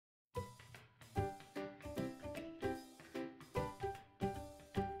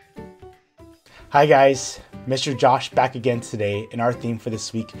Hi guys, Mr. Josh back again today, and our theme for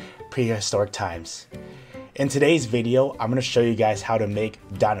this week, Prehistoric Times. In today's video, I'm going to show you guys how to make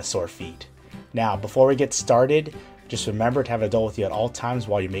dinosaur feet. Now, before we get started, just remember to have an adult with you at all times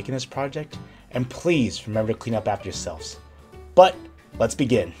while you're making this project, and please remember to clean up after yourselves. But, let's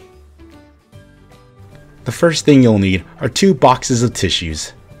begin. The first thing you'll need are 2 boxes of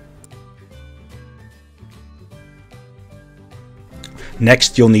tissues.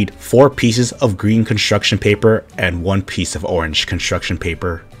 Next, you'll need 4 pieces of green construction paper and 1 piece of orange construction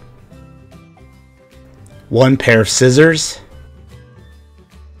paper. 1 pair of scissors.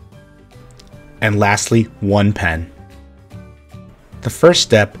 And lastly, 1 pen. The first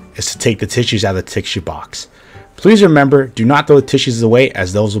step is to take the tissues out of the tissue box. Please remember, do not throw the tissues away,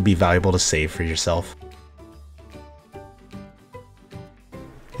 as those will be valuable to save for yourself.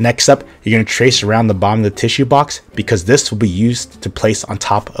 Next up, you're going to trace around the bottom of the tissue box because this will be used to place on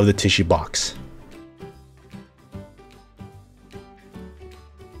top of the tissue box.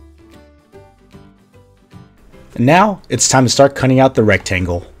 And now it's time to start cutting out the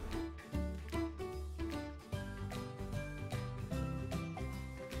rectangle.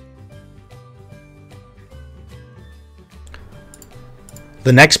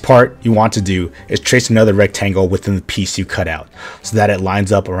 The next part you want to do is trace another rectangle within the piece you cut out so that it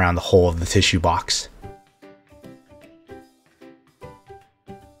lines up around the whole of the tissue box.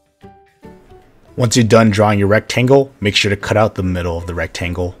 Once you're done drawing your rectangle, make sure to cut out the middle of the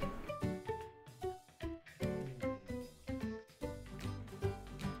rectangle.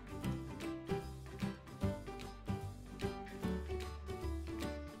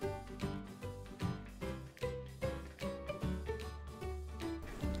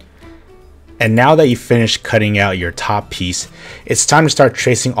 And now that you've finished cutting out your top piece, it's time to start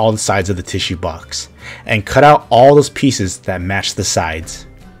tracing all the sides of the tissue box and cut out all those pieces that match the sides.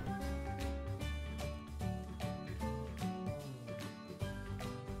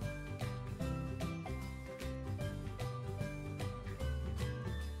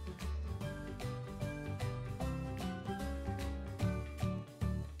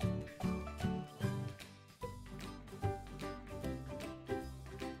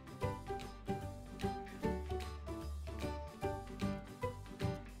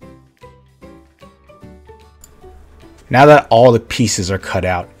 Now that all the pieces are cut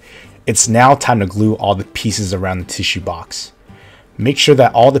out, it's now time to glue all the pieces around the tissue box. Make sure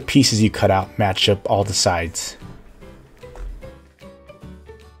that all the pieces you cut out match up all the sides.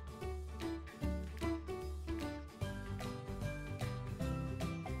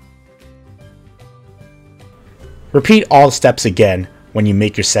 Repeat all the steps again when you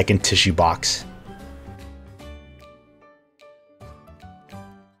make your second tissue box.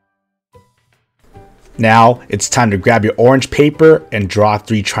 Now it's time to grab your orange paper and draw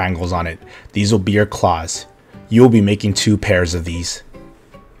 3 triangles on it. These will be your claws. You will be making 2 pairs of these.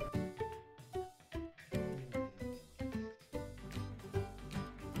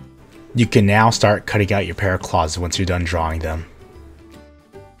 You can now start cutting out your pair of claws once you're done drawing them.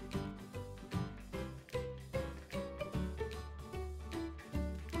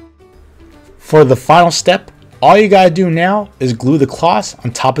 For the final step, all you gotta do now is glue the claws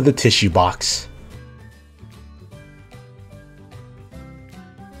on top of the tissue box.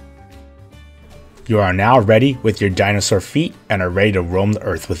 You are now ready with your dinosaur feet and are ready to roam the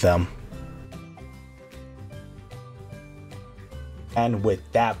earth with them. And with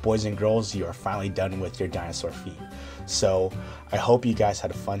that, boys and girls, you are finally done with your dinosaur feet. So I hope you guys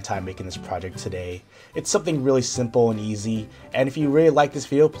had a fun time making this project today. It's something really simple and easy, and if you really like this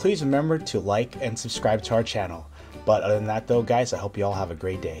video, please remember to like and subscribe to our channel. But other than that though, guys, I hope you all have a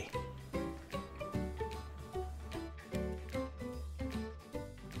great day.